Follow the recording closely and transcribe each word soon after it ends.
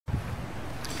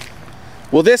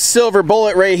Well, this silver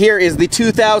bullet right here is the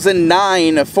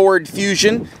 2009 Ford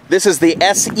Fusion. This is the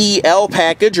SEL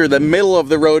package, or the middle of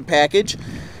the road package.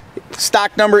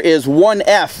 Stock number is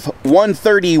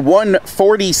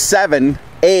 1F130147.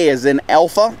 A is in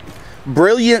Alpha.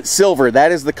 Brilliant silver,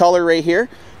 that is the color right here.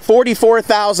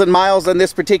 44,000 miles on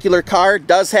this particular car.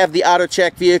 Does have the auto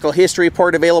check vehicle history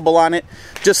report available on it,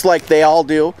 just like they all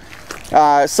do.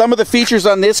 Some of the features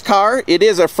on this car: it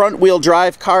is a front wheel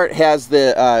drive car. It has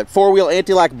the four-wheel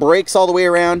anti-lock brakes all the way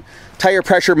around, tire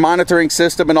pressure monitoring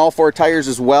system in all four tires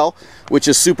as well, which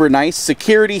is super nice.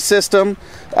 Security system,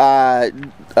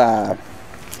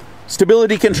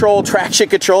 stability control, traction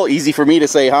control, easy for me to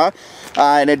say, huh?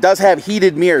 And it does have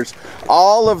heated mirrors.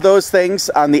 All of those things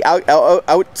on the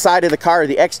outside of the car,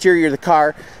 the exterior of the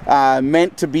car,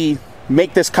 meant to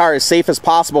make this car as safe as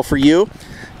possible for you.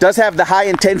 Does have the high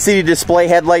intensity display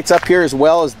headlights up here, as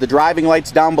well as the driving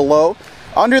lights down below.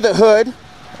 Under the hood,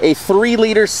 a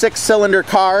 3-liter 6-cylinder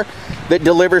car that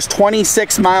delivers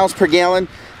 26 miles per gallon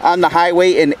on the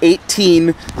highway and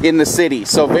 18 in the city.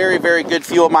 So very, very good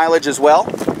fuel mileage as well.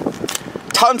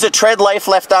 Tons of tread life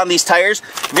left on these tires.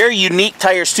 Very unique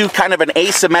tires too, kind of an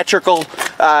asymmetrical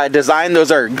design.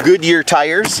 Those are Goodyear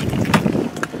tires.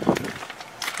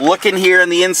 Looking here on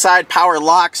the inside, power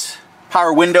locks,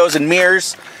 power windows and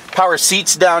mirrors, power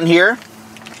seats down here.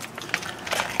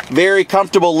 Very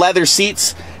comfortable leather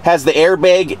seats. Has the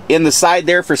airbag in the side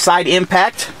there for side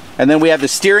impact. And then we have the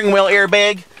steering wheel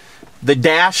airbag, the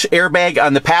dash airbag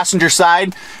on the passenger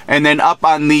side, and then up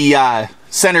on the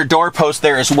center door post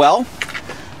there as well.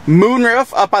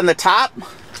 Moonroof up on the top.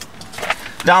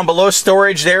 Down below,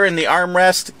 storage there in the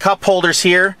armrest. Cup holders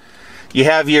here. You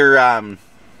have your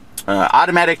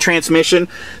automatic transmission.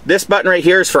 This button right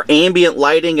here is for ambient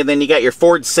lighting, and then you got your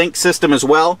Ford Sync system as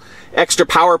well. Extra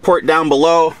power port down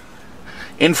below.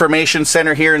 Information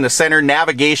center here in the center.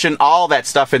 Navigation, all that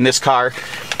stuff in this car.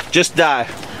 Just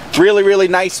really, really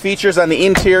nice features on the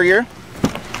interior.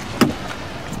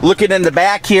 Looking in the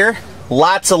back here,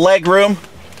 lots of leg room.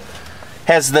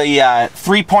 Has the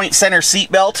 3-point center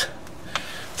seat belt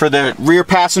for the rear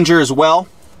passenger as well.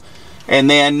 And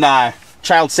then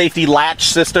child safety latch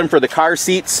system for the car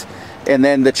seats, and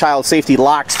then the child safety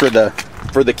locks for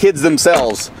the kids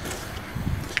themselves.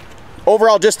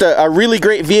 Overall, just a really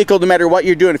great vehicle no matter what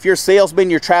you're doing. If you're a salesman,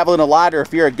 you're traveling a lot, or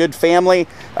if you're a good family,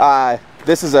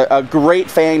 this is a great,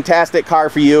 fantastic car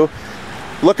for you.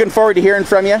 Looking forward to hearing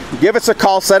from you. Give us a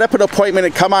call, set up an appointment,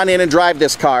 and come on in and drive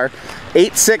this car.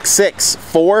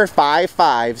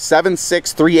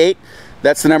 866-455-7638.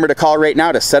 That's the number to call right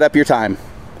now to set up your time.